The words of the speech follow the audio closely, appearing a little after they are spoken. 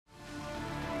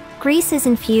Greece is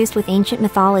infused with ancient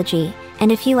mythology,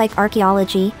 and if you like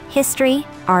archaeology, history,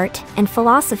 art, and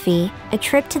philosophy, a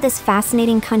trip to this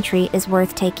fascinating country is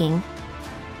worth taking.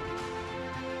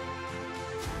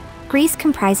 Greece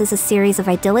comprises a series of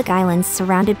idyllic islands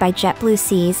surrounded by jet blue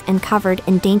seas and covered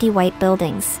in dainty white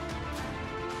buildings.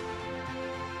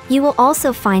 You will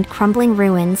also find crumbling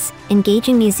ruins,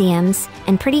 engaging museums,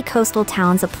 and pretty coastal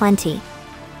towns aplenty.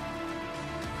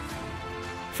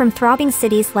 From throbbing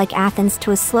cities like Athens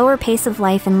to a slower pace of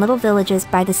life in little villages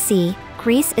by the sea,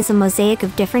 Greece is a mosaic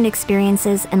of different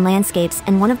experiences and landscapes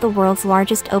and one of the world's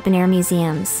largest open-air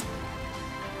museums.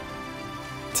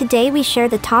 Today we share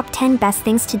the top 10 best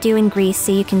things to do in Greece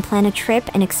so you can plan a trip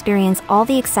and experience all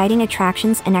the exciting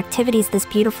attractions and activities this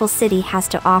beautiful city has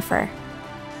to offer.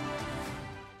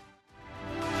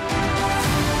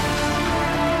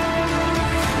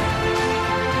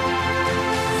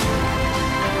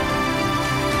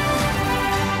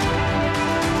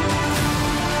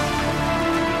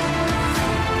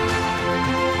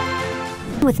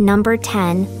 With number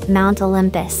 10, Mount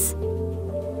Olympus.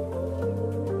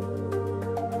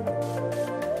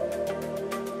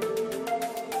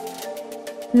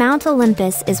 Mount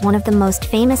Olympus is one of the most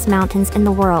famous mountains in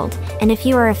the world, and if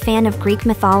you are a fan of Greek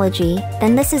mythology,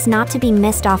 then this is not to be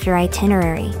missed off your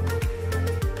itinerary.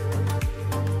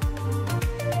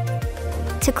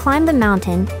 To climb the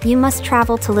mountain, you must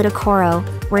travel to Lidakoro,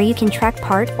 where you can trek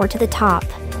part or to the top,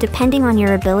 depending on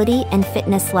your ability and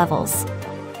fitness levels.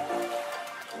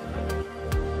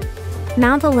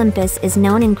 Mount Olympus is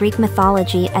known in Greek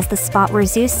mythology as the spot where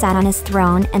Zeus sat on his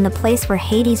throne and the place where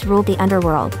Hades ruled the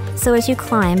underworld, so as you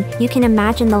climb, you can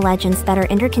imagine the legends that are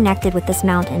interconnected with this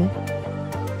mountain.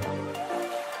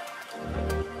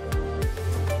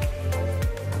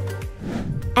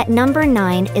 At number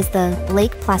 9 is the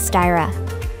Lake Plastira.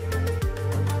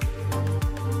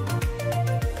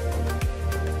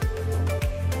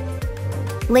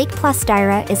 Lake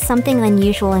Plastira is something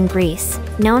unusual in Greece,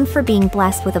 known for being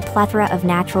blessed with a plethora of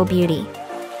natural beauty.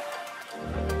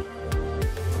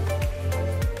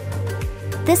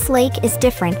 This lake is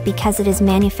different because it is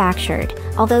manufactured,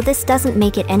 although this doesn't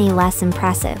make it any less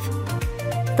impressive.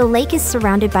 The lake is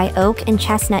surrounded by oak and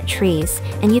chestnut trees,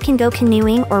 and you can go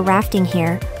canoeing or rafting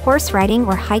here, horse riding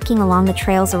or hiking along the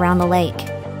trails around the lake.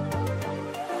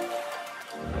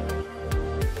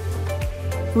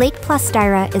 Lake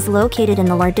Plastira is located in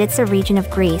the Larditsa region of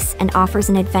Greece and offers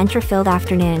an adventure-filled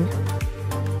afternoon.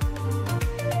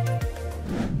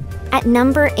 At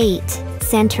number 8,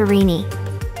 Santorini.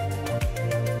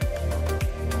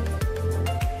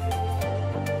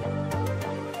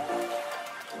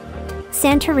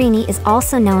 Santorini is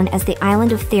also known as the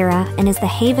island of Thera and is the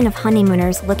haven of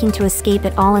honeymooners looking to escape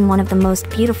it all in one of the most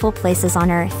beautiful places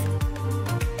on Earth.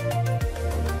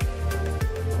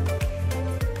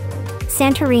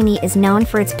 Santorini is known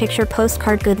for its picture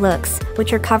postcard good looks,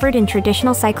 which are covered in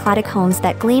traditional Cycladic homes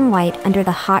that gleam white under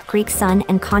the hot Greek sun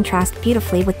and contrast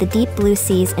beautifully with the deep blue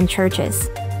seas and churches.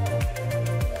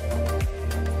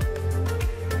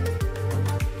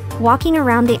 Walking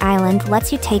around the island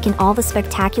lets you take in all the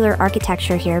spectacular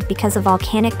architecture here because a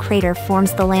volcanic crater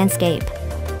forms the landscape.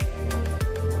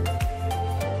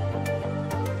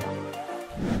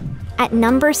 At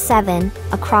number 7,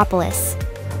 Acropolis.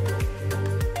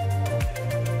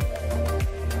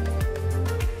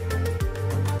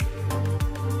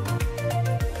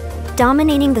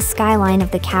 Dominating the skyline of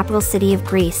the capital city of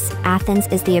Greece, Athens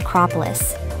is the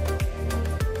Acropolis.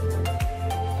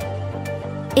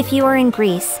 If you are in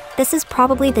Greece, this is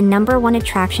probably the #1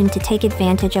 attraction to take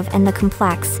advantage of, and the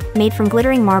complex, made from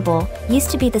glittering marble,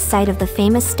 used to be the site of the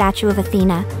famous statue of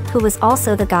Athena, who was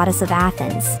also the goddess of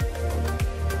Athens.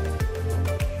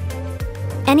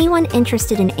 Anyone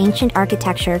interested in ancient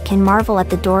architecture can marvel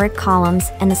at the Doric columns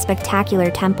and the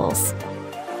spectacular temples.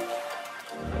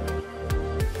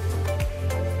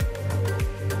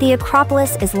 The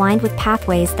Acropolis is lined with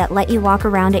pathways that let you walk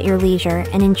around at your leisure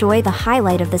and enjoy the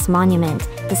highlight of this monument,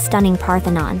 the stunning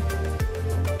Parthenon.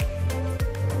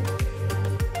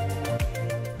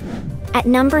 At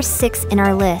number 6 in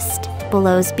our list,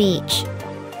 Balos Beach.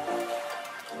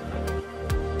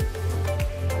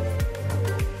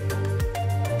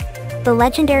 The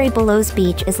legendary Balos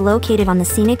Beach is located on the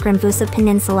scenic Grimvousa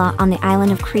Peninsula on the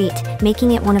island of Crete,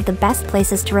 making it one of the best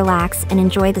places to relax and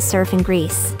enjoy the surf in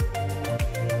Greece.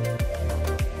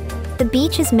 The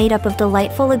beach is made up of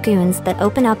delightful lagoons that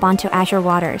open up onto azure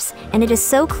waters, and it is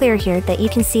so clear here that you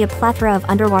can see a plethora of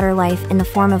underwater life in the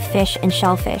form of fish and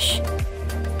shellfish.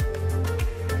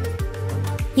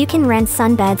 You can rent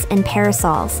sunbeds and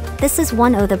parasols. This is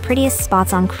one of the prettiest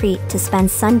spots on Crete to spend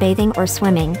sunbathing or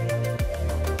swimming.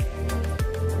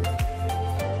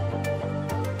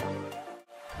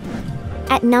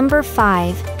 At number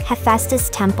 5, Hephaestus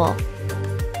Temple.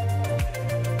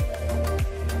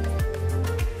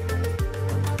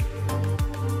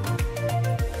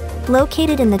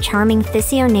 Located in the charming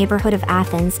Thysio neighborhood of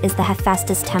Athens is the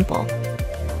Hephaestus Temple.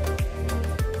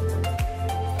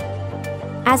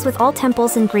 As with all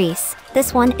temples in Greece,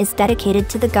 this one is dedicated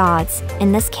to the gods,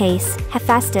 in this case,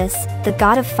 Hephaestus, the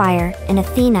god of fire, and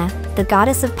Athena, the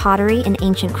goddess of pottery and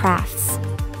ancient crafts.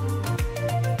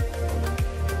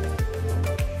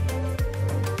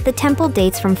 The temple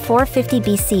dates from 450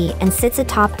 BC and sits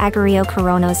atop Agirio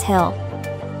Koronos Hill.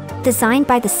 Designed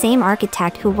by the same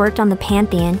architect who worked on the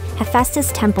Pantheon,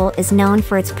 Hephaestus Temple is known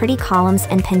for its pretty columns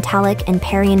and Pentelic and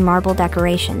Parian marble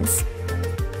decorations.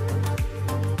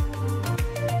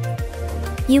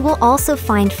 You will also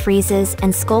find friezes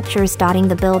and sculptures dotting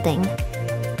the building.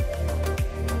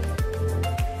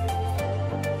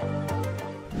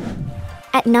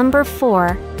 At number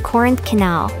 4, Corinth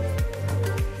Canal.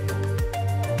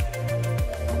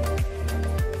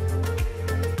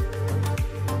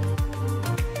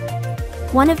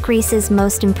 One of Greece's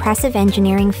most impressive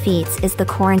engineering feats is the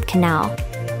Corinth Canal.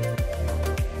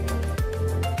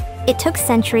 It took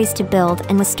centuries to build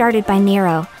and was started by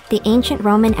Nero, the ancient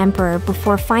Roman emperor,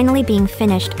 before finally being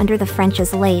finished under the French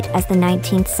as late as the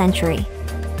 19th century.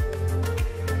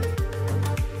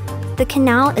 The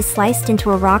canal is sliced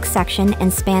into a rock section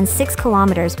and spans 6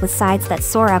 kilometers with sides that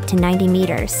soar up to 90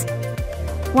 meters.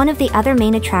 One of the other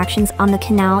main attractions on the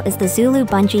canal is the Zulu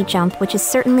bungee jump, which is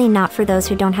certainly not for those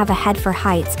who don't have a head for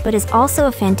heights, but is also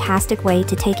a fantastic way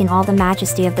to take in all the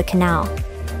majesty of the canal.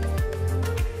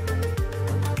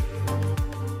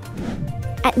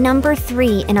 At number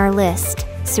 3 in our list,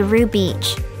 Psarou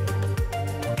Beach.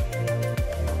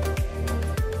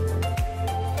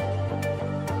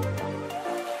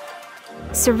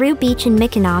 Psarou Beach in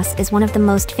Mykonos is one of the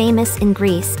most famous in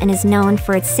Greece and is known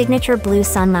for its signature blue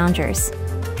sun loungers.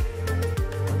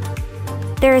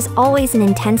 There is always an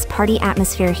intense party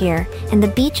atmosphere here, and the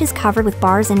beach is covered with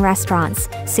bars and restaurants,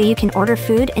 so you can order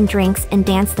food and drinks and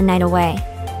dance the night away.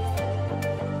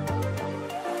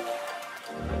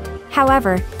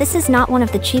 However, this is not one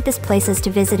of the cheapest places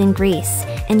to visit in Greece,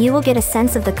 and you will get a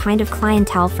sense of the kind of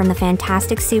clientele from the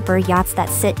fantastic super yachts that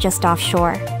sit just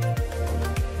offshore.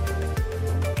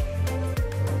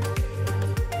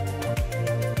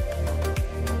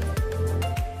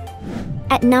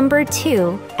 At number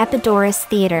 2, Epidaurus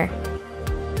Theater.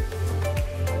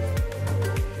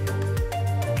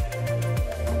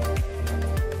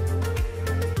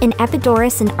 In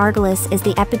Epidaurus and Argolis is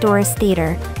the Epidaurus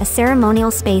Theater, a ceremonial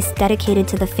space dedicated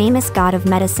to the famous god of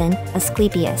medicine,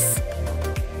 Asclepius.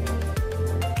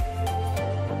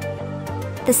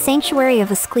 The sanctuary of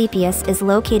Asclepius is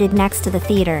located next to the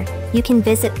theater. You can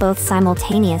visit both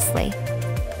simultaneously.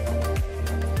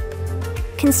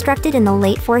 Constructed in the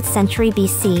late 4th century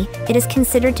BC, it is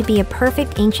considered to be a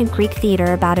perfect ancient Greek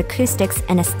theater about acoustics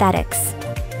and aesthetics.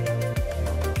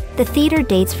 The theater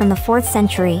dates from the 4th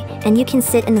century, and you can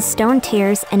sit in the stone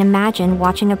tiers and imagine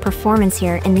watching a performance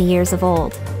here in the years of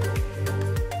old.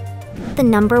 The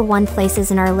number 1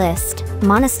 places in our list,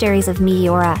 Monasteries of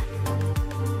Meteora.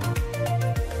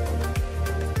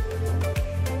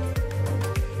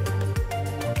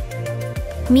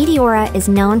 Meteora is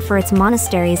known for its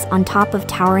monasteries on top of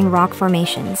towering rock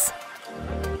formations.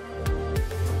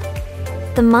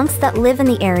 The monks that live in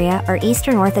the area are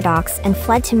Eastern Orthodox and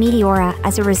fled to Meteora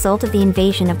as a result of the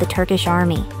invasion of the Turkish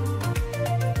army.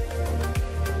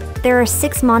 There are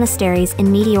 6 monasteries in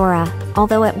Meteora,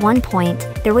 although at one point,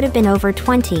 there would have been over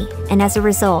 20, and as a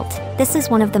result, this is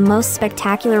one of the most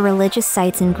spectacular religious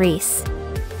sites in Greece.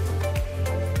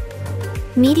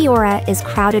 Meteora is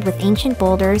crowded with ancient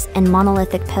boulders and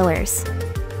monolithic pillars.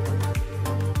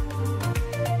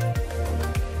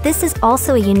 This is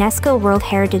also a UNESCO World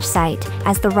Heritage Site,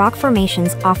 as the rock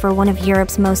formations offer one of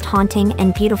Europe's most haunting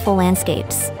and beautiful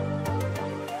landscapes.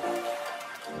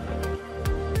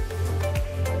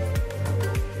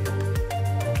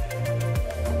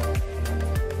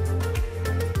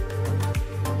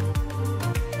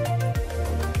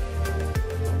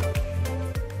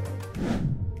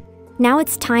 Now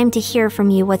it's time to hear from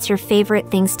you. What's your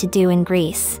favorite things to do in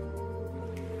Greece?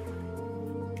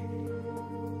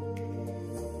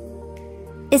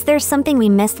 Is there something we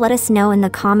missed? Let us know in the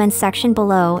comments section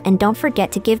below, and don't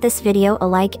forget to give this video a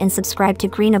like and subscribe to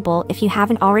Greenable if you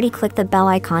haven't already. Click the bell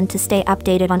icon to stay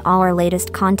updated on all our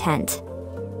latest content.